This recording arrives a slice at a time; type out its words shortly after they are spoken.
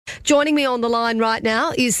Joining me on the line right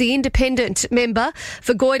now is the independent member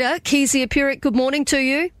for Goyder, Kezia Purick. Good morning to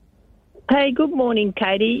you. Hey, good morning,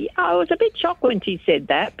 Katie. I was a bit shocked when she said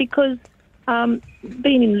that because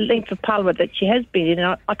being in the length of Parliament that she has been in,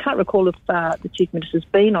 and I can't recall if the Chief Minister's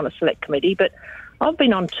been on a select committee, but I've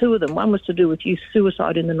been on two of them. One was to do with youth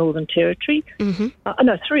suicide in the Northern Territory.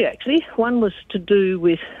 No, three actually. One was to do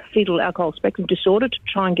with fetal alcohol spectrum disorder, to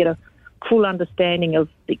try and get a full understanding of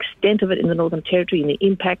the extent of it in the Northern Territory and the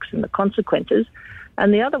impacts and the consequences.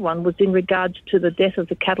 And the other one was in regards to the death of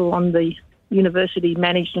the cattle on the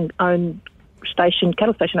university-managed and owned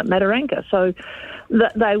cattle station at Mataranka. So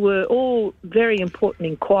they were all very important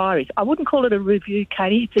inquiries. I wouldn't call it a review,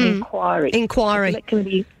 Katie. It's an inquiry.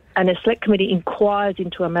 And a select committee inquires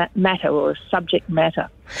into a matter or a subject matter.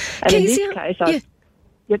 And Kezia, in this case,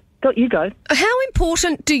 you go. How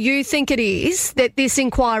important do you think it is that this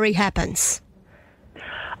inquiry happens?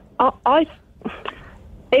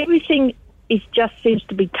 Everything just seems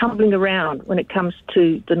to be tumbling around when it comes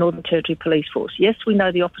to the Northern Territory Police Force. Yes, we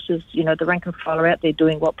know the officers, the rank and file are out there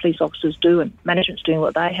doing what police officers do and management's doing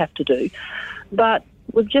what they have to do. But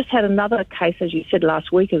we've just had another case, as you said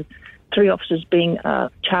last week, of 3 officers being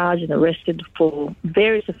charged and arrested for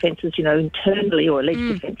various offences, internally or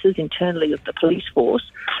alleged offences internally of the police force.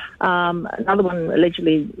 Another one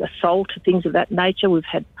allegedly assault, things of that nature. We've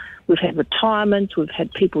had retirements. We've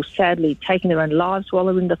had people sadly taking their own lives while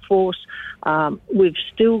they're in the force. We've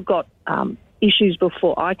still got issues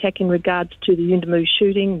before ITAC in regards to the Yuendamu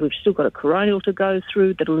shooting. We've still got a coronial to go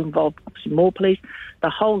through that will involve obviously more police. The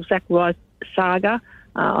whole Zach Wright saga,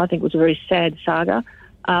 I think, was a very sad saga.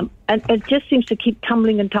 And it just seems to keep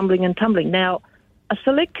tumbling and tumbling and tumbling. Now, a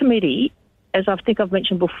select committee, as I think I've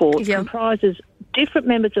mentioned before, comprises different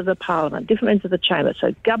members of the Parliament, different members of the Chamber.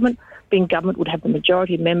 So government would have the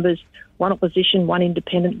majority of members, one opposition, one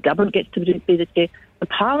independent. Government gets to be the chair. The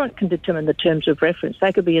Parliament can determine the terms of reference.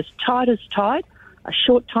 They could be as tight, a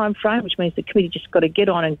short time frame, which means the committee just got to get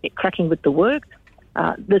on and get cracking with the work.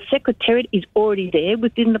 The Secretariat is already there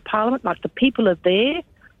within the Parliament, like the people are there.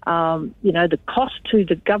 The cost to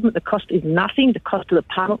the government, the cost is nothing. The cost to the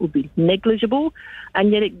Parliament would be negligible,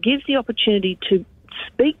 and yet it gives the opportunity to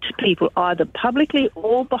speak to people either publicly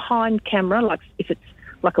or behind camera, like if it's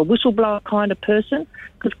like a whistleblower kind of person,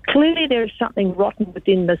 because clearly there is something rotten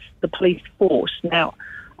within the police force. Now,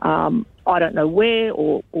 I don't know where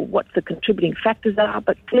or what the contributing factors are,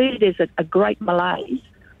 but clearly there's a great malaise.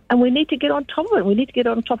 And we need to get on top of it. We need to get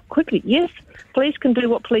on top quickly. Yes, police can do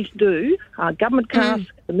what police do. Government can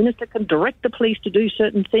ask, the minister can direct the police to do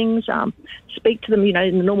certain things, speak to them,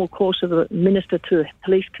 in the normal course of a minister to a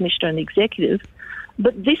police commissioner and the executive.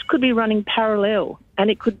 But this could be running parallel, and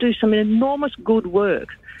it could do some enormous good work.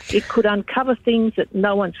 It could uncover things that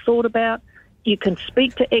no one's thought about. You can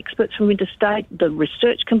speak to experts from interstate. The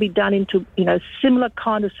research can be done into, similar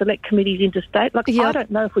kind of select committees interstate. I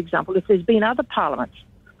don't know, for example, if there's been other parliaments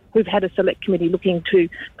who've had a select committee looking to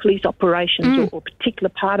police operations or a particular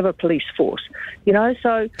part of a police force,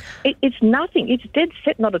 So it's nothing. It's dead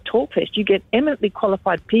set not a talk fest. You get eminently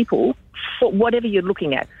qualified people for whatever you're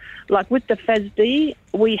looking at. Like with the FASD,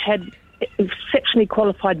 we had exceptionally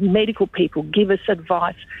qualified medical people give us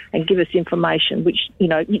advice and give us information, which, you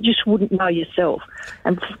just wouldn't know yourself.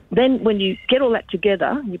 And then when you get all that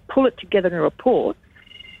together, you pull it together in a report,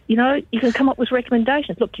 you can come up with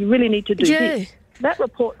recommendations. Look, you really need to do this. That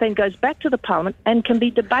report then goes back to the Parliament and can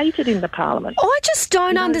be debated in the Parliament. I just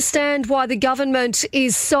don't understand why the government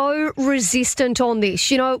is so resistant on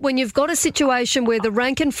this. When you've got a situation where the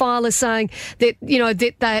rank and file are saying that,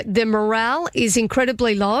 that the morale is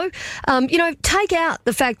incredibly low, take out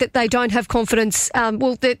the fact that they don't have confidence,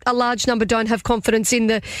 that a large number don't have confidence in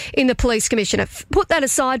the police commissioner. Put that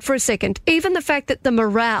aside for a second. Even the fact that the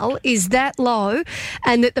morale is that low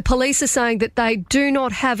and that the police are saying that they do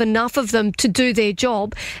not have enough of them to do their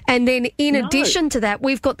job, and then in addition to that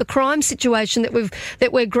we've got the crime situation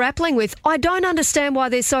that we're grappling with. I don't understand why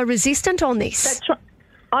they're so resistant on this. That's right.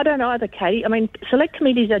 I don't either, Katie. I mean, select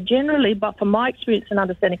committees are generally, but from my experience and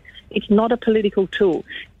understanding, it's not a political tool.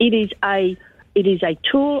 It is a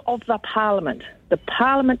tool of the Parliament. The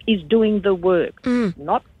Parliament is doing the work,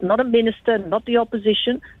 not a minister, not the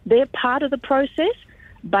opposition. They're part of the process,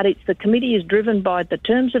 but the committee is driven by the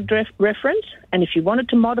terms of reference, and if you wanted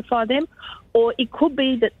to modify them, or it could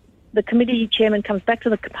be that the committee chairman comes back to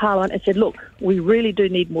the Parliament and said, look, we really do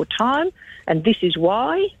need more time, and this is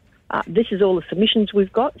why. This is all the submissions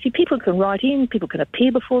we've got. See, people can write in, people can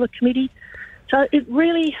appear before the committee. So it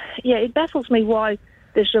really, it baffles me why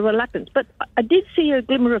there's a reluctance. But I did see a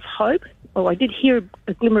glimmer of hope, or I did hear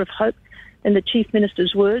a glimmer of hope in the Chief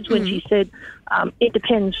Minister's words when she said it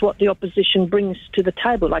depends what the opposition brings to the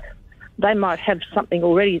table. Like, they might have something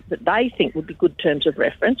already that they think would be good terms of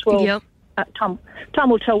reference. Well, time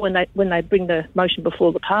will tell when they bring the motion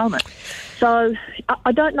before the Parliament. So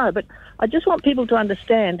I don't know, but I just want people to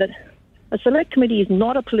understand that a select committee is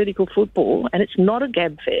not a political football and it's not a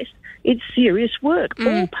gab fest. It's serious work.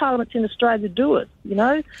 All parliaments in Australia do it, you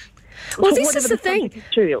know. Well, this is the thing.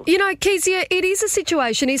 You know, Kezia, it is a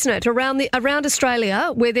situation, isn't it, around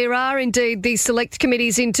Australia where there are indeed these select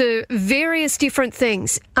committees into various different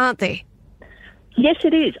things, aren't there? Yes,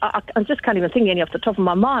 it is. I just can't even think any off the top of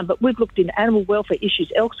my mind, but we've looked into animal welfare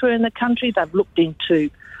issues elsewhere in the country. They've looked into,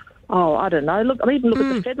 I don't know. Look at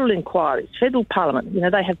the federal inquiries, federal parliament. You know,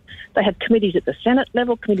 they have committees at the Senate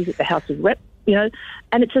level, committees at the House of Rep. You know,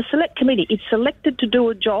 and it's a select committee. It's selected to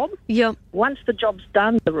do a job. Yep. Once the job's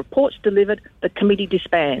done, the report's delivered, the committee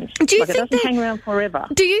disbands. Do you think it doesn't hang around forever?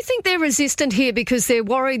 Do you think they're resistant here because they're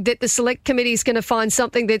worried that the select committee is going to find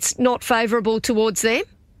something that's not favourable towards them?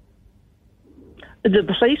 The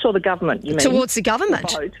police or the government, you mean? Towards the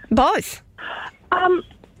government. Both.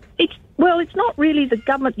 It's not really the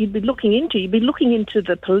government you'd be looking into. You'd be looking into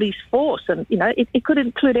the police force, and you know it could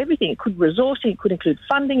include everything. It could resourcing, it could include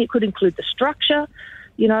funding, it could include the structure.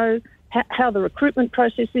 You know how the recruitment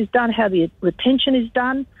process is done, how the retention is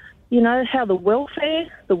done. You know how the welfare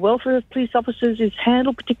of police officers is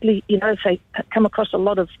handled, particularly if they come across a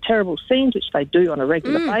lot of terrible scenes, which they do on a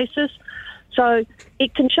regular basis. So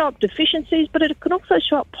it can show up deficiencies, but it can also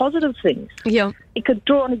show up positive things. Yeah. It could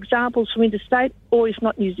draw on examples from interstate, or if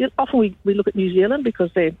not New Zealand. Often we look at New Zealand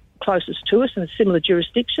because they're closest to us in a similar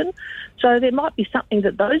jurisdiction. So there might be something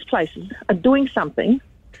that those places are doing something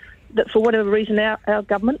that for whatever reason our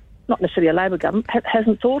government, not necessarily a Labor government,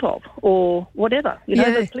 hasn't thought of or whatever.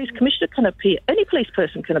 The police commissioner can appear. Any police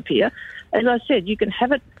person can appear. As I said, you can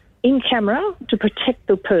have it in camera to protect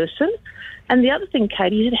the person. And the other thing,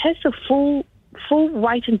 Katie, is it has the full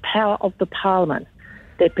weight and power of the Parliament.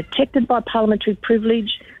 They're protected by parliamentary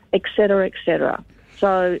privilege, etc., etc.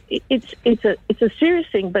 So it's a serious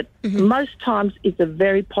thing, but most times it's a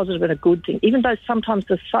very positive and a good thing. Even though sometimes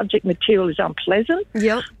the subject material is unpleasant,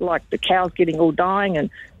 like the cows getting all dying and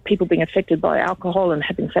people being affected by alcohol and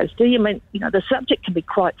having FASD. I mean, the subject can be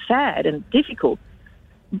quite sad and difficult.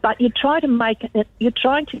 But you're trying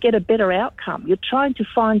to get a better outcome. You're trying to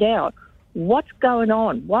find out what's going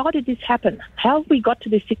on. Why did this happen? How have we got to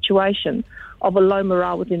this situation of a low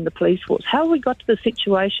morale within the police force? How have we got to the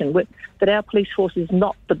situation that our police force is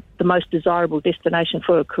not the most desirable destination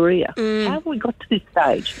for a career? How have we got to this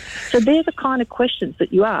stage? So they're the kind of questions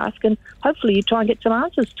that you ask, and hopefully you try and get some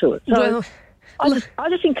answers to it. So I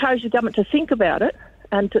just encourage the government to think about it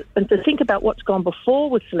and to think about what's gone before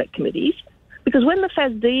with select committees. Because when the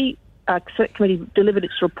FASD Select Committee delivered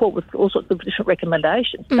its report with all sorts of different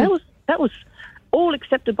recommendations, that was all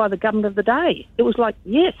accepted by the government of the day. It was like,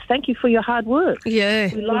 yes, thank you for your hard work.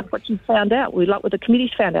 Yeah. We like what you found out. We like what the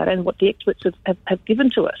committee's found out and what the experts have given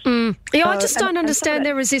to us. Yeah, I just don't understand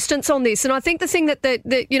their resistance on this. And I think the thing that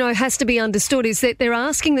has to be understood is that they're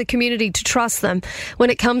asking the community to trust them when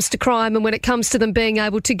it comes to crime and when it comes to them being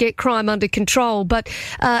able to get crime under control. But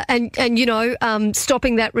stopping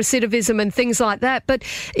that recidivism and things like that. But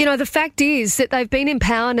the fact is that they've been in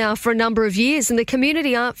power now for a number of years, and the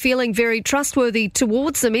community aren't feeling very trustworthy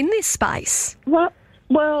towards them in this space.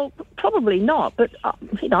 Well, probably not. But I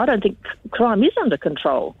don't think crime is under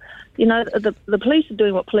control. The police are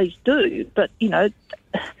doing what police do, but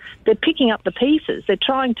they're picking up the pieces. They're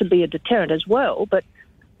trying to be a deterrent as well, but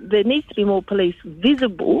there needs to be more police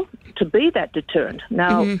visible to be that deterrent.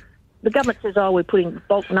 Now, the government says, we're putting a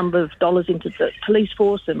bulk number of dollars into the police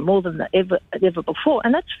force and more than ever before,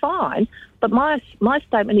 and that's fine. But my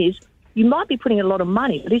statement is, you might be putting a lot of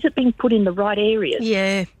money, but is it being put in the right areas?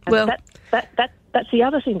 Yeah, and well, that's the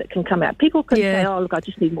other thing that can come out. People can say, look, I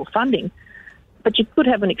just need more funding. But you could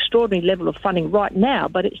have an extraordinary level of funding right now,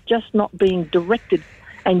 but it's just not being directed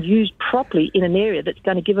and used properly in an area that's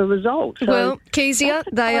going to give a result. So well, Kezia,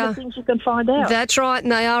 they are things you can find out. That's right,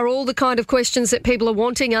 and they are all the kind of questions that people are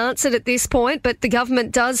wanting answered at this point, but the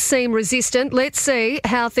government does seem resistant. Let's see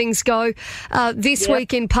how things go this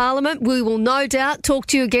week in Parliament. We will no doubt talk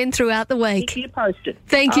to you again throughout the week. Keep you posted.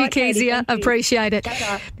 Thank you, Kezia. Appreciate it.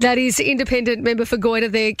 Ta-ta. That is Independent Member for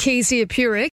Goyder there, Kezia Purick.